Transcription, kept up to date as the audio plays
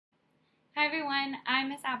everyone, I'm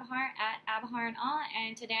Miss Abahar at Abahar and All,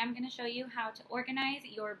 and today I'm going to show you how to organize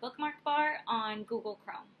your bookmark bar on Google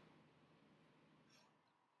Chrome.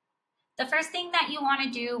 The first thing that you want to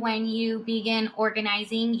do when you begin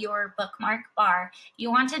organizing your bookmark bar,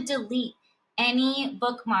 you want to delete any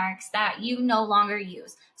bookmarks that you no longer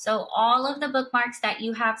use. So all of the bookmarks that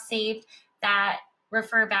you have saved that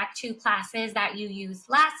refer back to classes that you used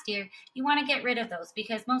last year, you want to get rid of those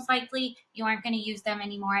because most likely you aren't going to use them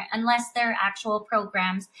anymore unless they're actual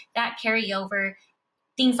programs that carry over.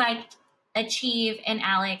 Things like Achieve and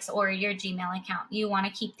Alex or your Gmail account. You want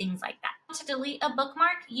to keep things like that. To delete a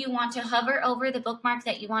bookmark, you want to hover over the bookmark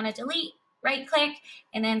that you want to delete, right click,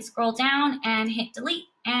 and then scroll down and hit delete,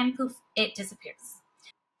 and poof, it disappears.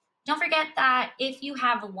 Don't forget that if you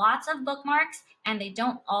have lots of bookmarks and they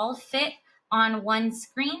don't all fit on one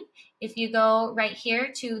screen, if you go right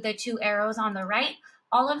here to the two arrows on the right,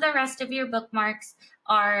 all of the rest of your bookmarks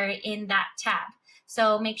are in that tab.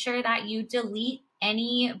 So make sure that you delete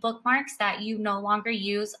any bookmarks that you no longer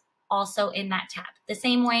use also in that tab. The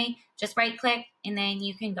same way, just right click and then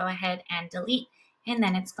you can go ahead and delete, and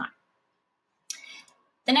then it's gone.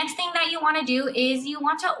 The next thing that you want to do is you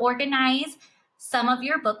want to organize some of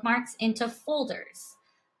your bookmarks into folders.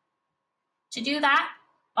 To do that,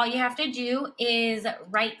 all you have to do is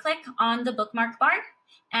right click on the bookmark bar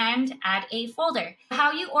and add a folder.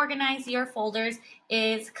 How you organize your folders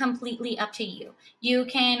is completely up to you. You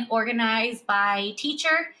can organize by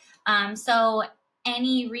teacher, so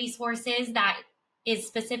any resources that is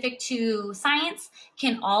specific to science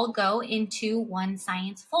can all go into one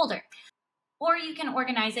science folder. Or you can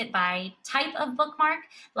organize it by type of bookmark,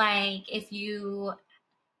 like if you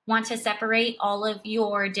want to separate all of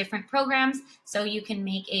your different programs, so you can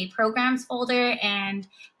make a programs folder and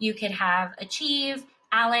you could have Achieve,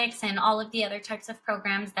 Alex, and all of the other types of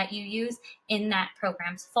programs that you use in that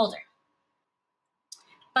programs folder.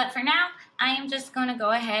 But for now, I am just going to go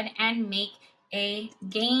ahead and make a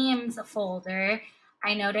games folder.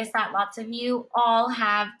 I noticed that lots of you all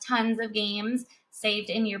have tons of games saved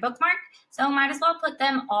in your bookmark, so might as well put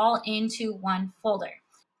them all into one folder.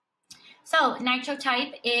 So Nitro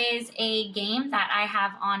Type is a game that I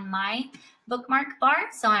have on my bookmark bar.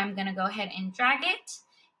 So I'm going to go ahead and drag it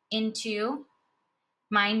into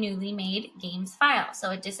my newly made games file.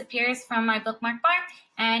 So it disappears from my bookmark bar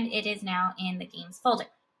and it is now in the games folder.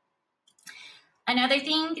 Another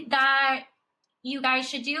thing that you guys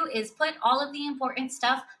should do is put all of the important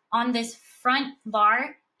stuff on this front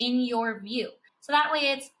bar in your view. So that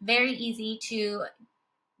way it's very easy to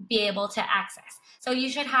be able to access. So you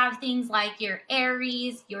should have things like your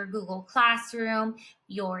Aries, your Google Classroom,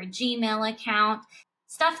 your Gmail account.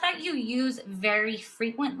 Stuff that you use very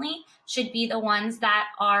frequently should be the ones that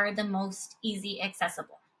are the most easy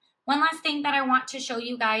accessible. One last thing that I want to show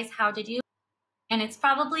you guys how to do, and it's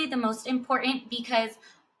probably the most important because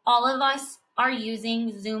all of us are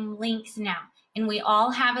using Zoom links now, and we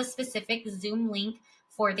all have a specific Zoom link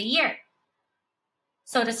for the year.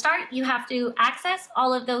 So to start, you have to access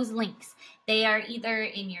all of those links. They are either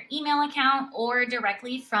in your email account or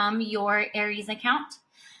directly from your Aries account.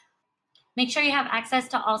 Make sure you have access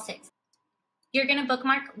to all 6. You're going to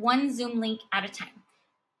bookmark one Zoom link at a time.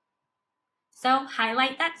 So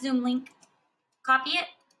highlight that Zoom link, copy it,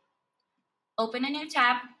 open a new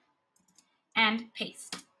tab, and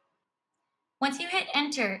paste. Once you hit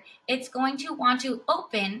enter, it's going to want to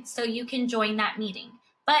open so you can join that meeting.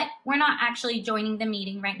 But we're not actually joining the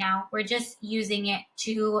meeting right now. We're just using it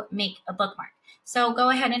to make a bookmark. So go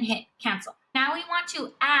ahead and hit cancel. Now we want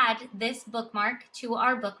to add this bookmark to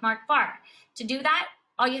our bookmark bar. To do that,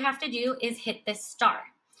 all you have to do is hit this star.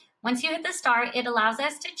 Once you hit the star, it allows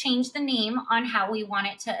us to change the name on how we want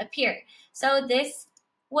it to appear. So this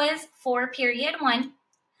was for period 1.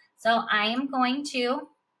 So I am going to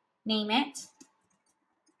name it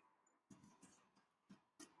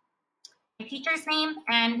my teacher's name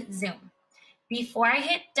and Zoom. Before I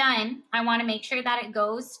hit done, I want to make sure that it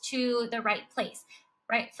goes to the right place.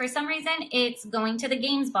 Right? For some reason, it's going to the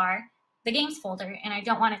games bar, the games folder, and I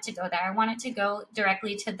don't want it to go there. I want it to go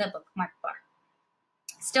directly to the bookmark bar.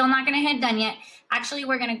 Still not going to hit done yet. Actually,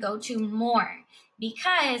 we're going to go to more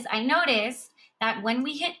because I noticed that when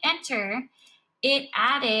we hit enter, it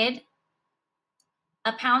added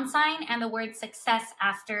a pound sign and the word success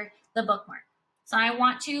after the bookmark. So I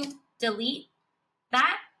want to delete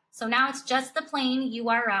that. So now it's just the plain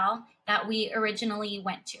URL that we originally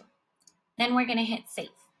went to. Then we're going to hit save.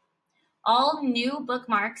 All new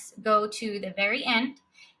bookmarks go to the very end,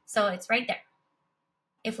 so it's right there.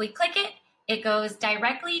 If we click it, it goes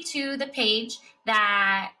directly to the page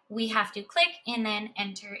that we have to click and then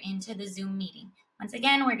enter into the Zoom meeting. Once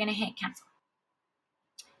again, we're going to hit cancel.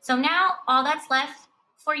 So now all that's left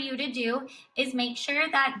for you to do is make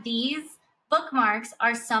sure that these bookmarks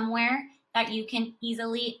are somewhere that you can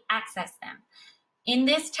easily access them. In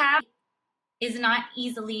this tab is not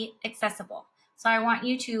easily accessible. So I want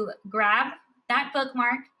you to grab that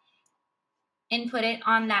bookmark and put it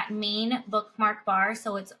on that main bookmark bar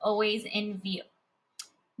so it's always in view.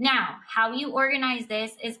 Now, how you organize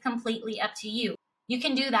this is completely up to you. You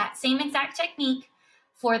can do that same exact technique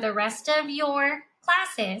for the rest of your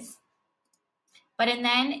classes, but and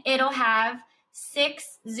then it'll have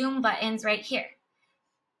 6 zoom buttons right here.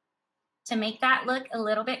 To make that look a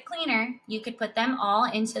little bit cleaner, you could put them all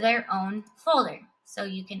into their own folder. So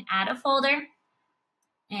you can add a folder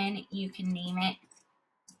and you can name it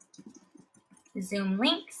Zoom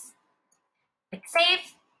Links. Click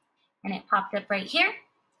Save, and it popped up right here.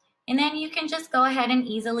 And then you can just go ahead and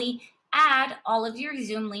easily add all of your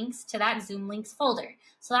Zoom links to that Zoom Links folder.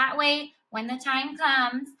 So that way, when the time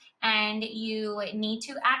comes and you need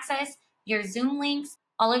to access your Zoom links,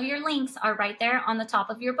 all of your links are right there on the top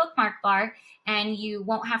of your bookmark bar, and you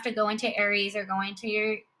won't have to go into Aries or go into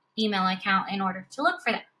your email account in order to look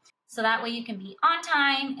for them. So that way you can be on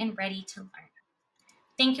time and ready to learn.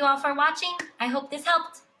 Thank you all for watching. I hope this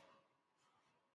helped.